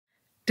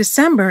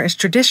December is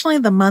traditionally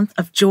the month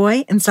of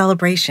joy and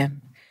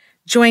celebration.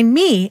 Join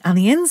me on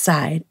the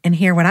inside and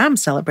hear what I'm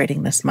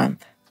celebrating this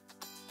month.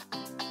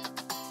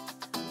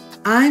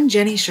 I'm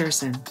Jenny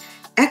Scherson,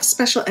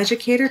 ex-special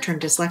educator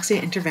turned dyslexia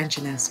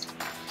interventionist.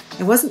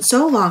 It wasn't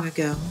so long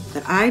ago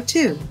that I,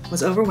 too,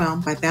 was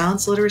overwhelmed by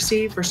balanced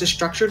literacy versus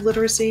structured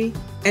literacy,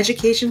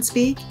 education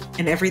speak,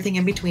 and everything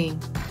in between.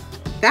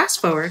 Fast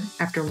forward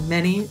after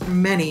many,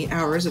 many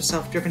hours of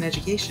self-driven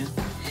education,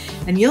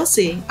 and you'll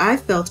see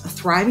I've built a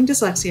thriving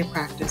dyslexia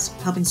practice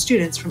helping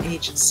students from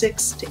age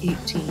 6 to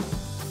 18.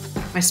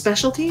 My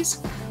specialties?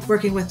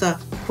 Working with a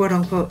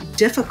quote-unquote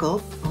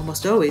difficult,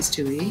 almost always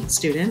 2E,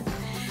 student,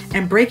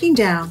 and breaking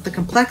down the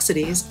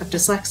complexities of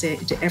dyslexia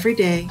into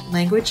everyday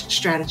language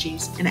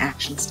strategies and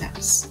action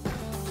steps.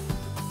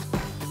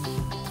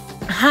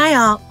 Hi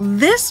all,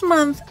 this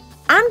month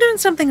I'm doing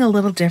something a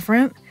little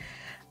different.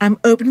 I'm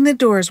opening the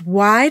doors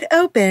wide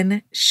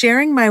open,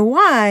 sharing my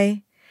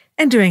why,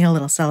 and doing a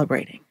little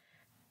celebrating.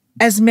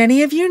 As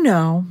many of you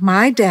know,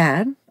 my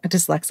dad, a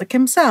dyslexic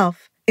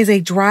himself, is a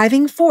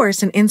driving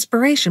force and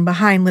inspiration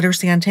behind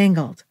Literacy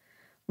Untangled.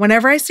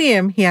 Whenever I see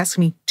him, he asks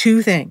me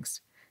two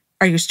things.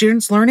 Are your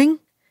students learning?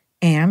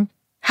 And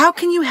how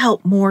can you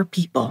help more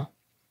people?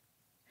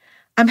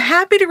 I'm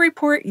happy to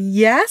report,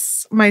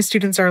 yes, my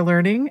students are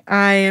learning.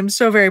 I am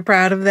so very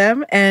proud of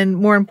them. And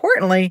more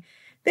importantly,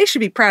 they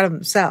should be proud of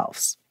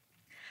themselves.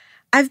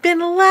 I've been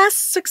less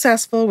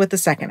successful with the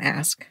second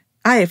ask.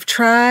 I have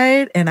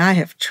tried and I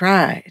have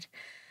tried.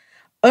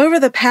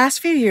 Over the past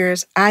few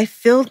years, I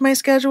filled my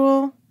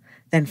schedule,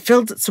 then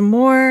filled it some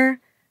more,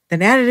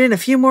 then added in a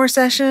few more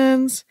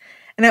sessions.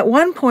 And at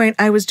one point,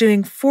 I was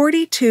doing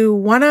 42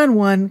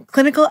 one-on-one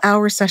clinical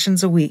hour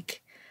sessions a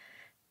week.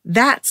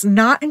 That's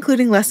not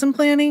including lesson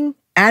planning,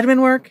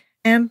 admin work,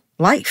 and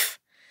life.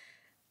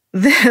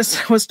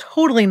 This was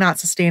totally not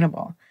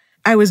sustainable.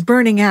 I was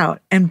burning out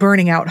and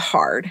burning out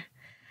hard.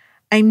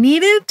 I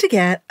needed to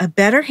get a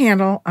better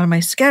handle on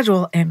my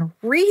schedule and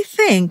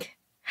rethink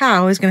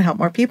how I was going to help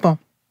more people.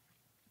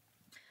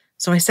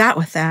 So I sat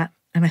with that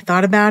and I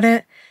thought about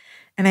it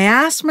and I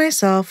asked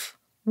myself,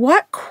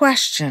 what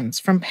questions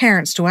from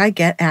parents do I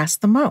get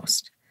asked the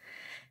most?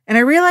 And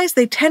I realized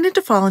they tended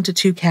to fall into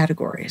two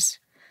categories.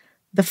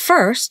 The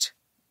first,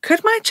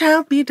 could my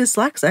child be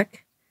dyslexic?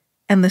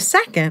 And the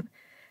second,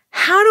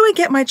 how do I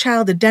get my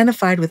child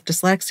identified with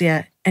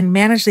dyslexia and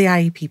manage the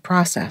IEP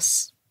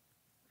process?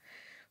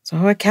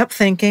 So I kept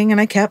thinking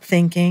and I kept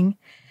thinking,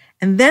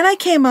 and then I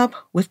came up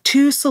with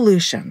two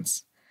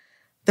solutions.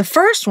 The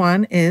first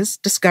one is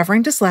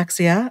Discovering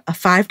Dyslexia, a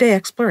 5-day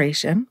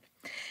exploration.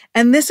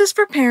 And this is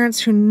for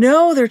parents who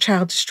know their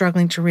child is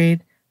struggling to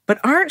read, but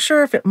aren't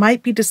sure if it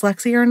might be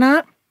dyslexia or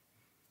not.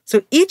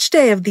 So each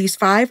day of these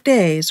 5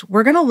 days,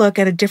 we're going to look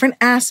at a different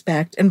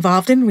aspect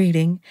involved in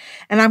reading,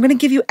 and I'm going to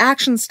give you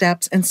action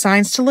steps and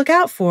signs to look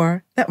out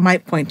for that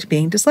might point to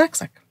being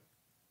dyslexic.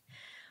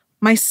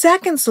 My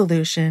second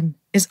solution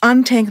is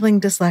Untangling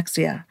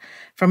Dyslexia,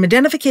 from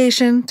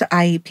identification to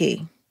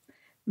IEP.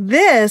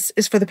 This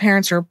is for the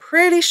parents who are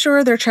pretty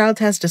sure their child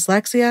has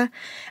dyslexia,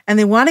 and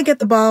they want to get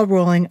the ball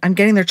rolling on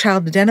getting their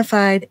child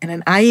identified and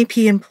an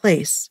IEP in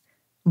place,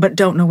 but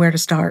don't know where to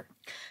start.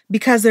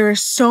 Because there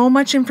is so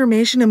much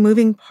information and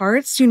moving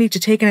parts you need to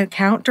take into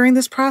account during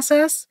this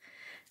process,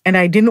 and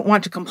I didn't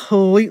want to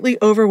completely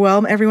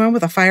overwhelm everyone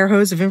with a fire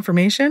hose of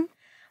information,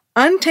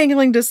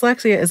 Untangling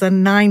Dyslexia is a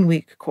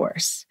 9-week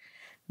course.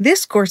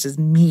 This course is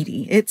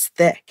meaty, it's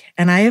thick,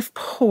 and I have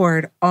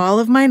poured all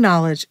of my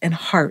knowledge and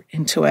heart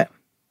into it.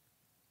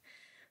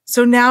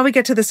 So now we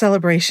get to the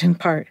celebration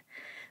part.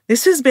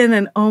 This has been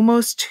an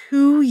almost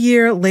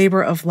 2-year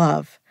labor of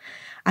love.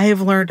 I have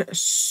learned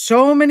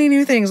so many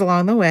new things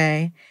along the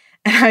way,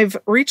 and I've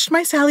reached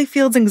my Sally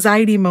Fields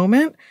anxiety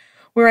moment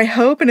where I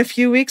hope in a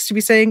few weeks to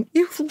be saying,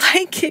 you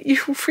like it,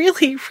 you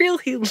really,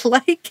 really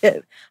like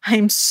it.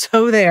 I'm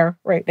so there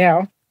right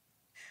now.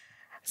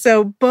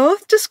 So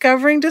both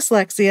Discovering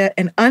Dyslexia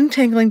and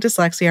Untangling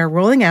Dyslexia are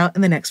rolling out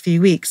in the next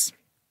few weeks.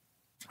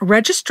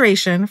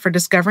 Registration for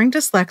Discovering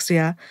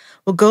Dyslexia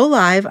will go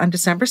live on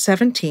December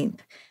 17th,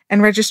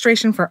 and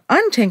registration for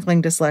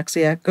Untangling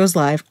Dyslexia goes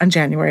live on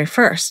January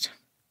 1st.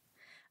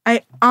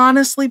 I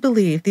honestly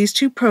believe these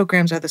two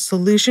programs are the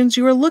solutions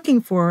you are looking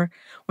for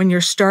when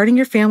you're starting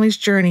your family's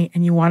journey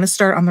and you want to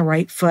start on the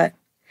right foot.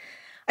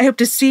 I hope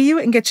to see you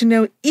and get to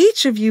know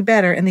each of you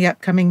better in the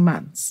upcoming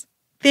months.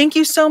 Thank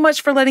you so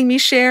much for letting me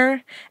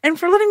share and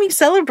for letting me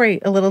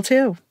celebrate a little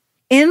too.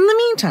 In the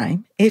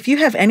meantime, if you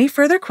have any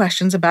further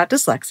questions about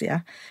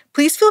dyslexia,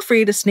 please feel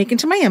free to sneak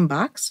into my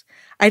inbox.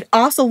 I'd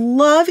also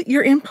love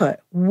your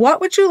input.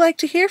 What would you like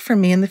to hear from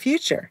me in the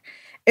future?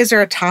 Is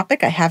there a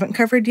topic I haven't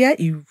covered yet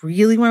you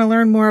really want to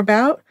learn more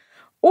about?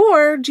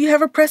 Or do you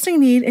have a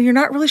pressing need and you're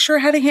not really sure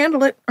how to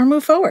handle it or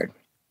move forward?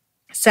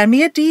 Send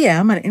me a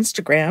DM on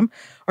Instagram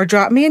or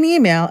drop me an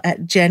email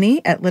at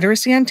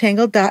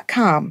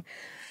jenny@literacyuntangled.com.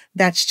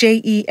 That's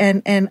JENNIE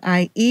at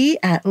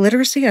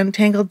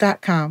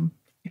literacyuntangled.com.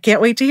 I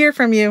can't wait to hear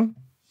from you.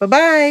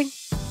 Bye-bye.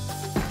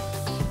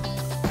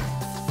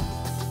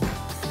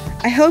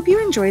 I hope you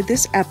enjoyed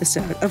this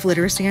episode of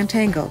Literacy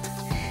Untangled.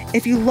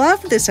 If you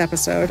loved this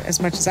episode as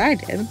much as I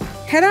did,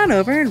 head on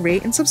over and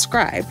rate and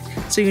subscribe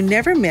so you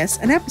never miss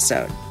an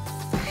episode.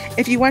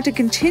 If you want to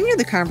continue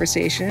the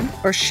conversation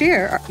or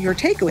share your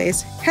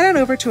takeaways, head on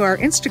over to our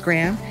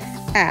Instagram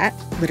at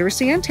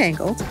Literacy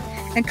Untangled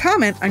and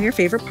comment on your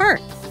favorite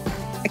part.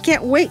 I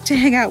can't wait to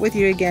hang out with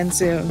you again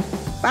soon.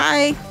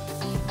 Bye!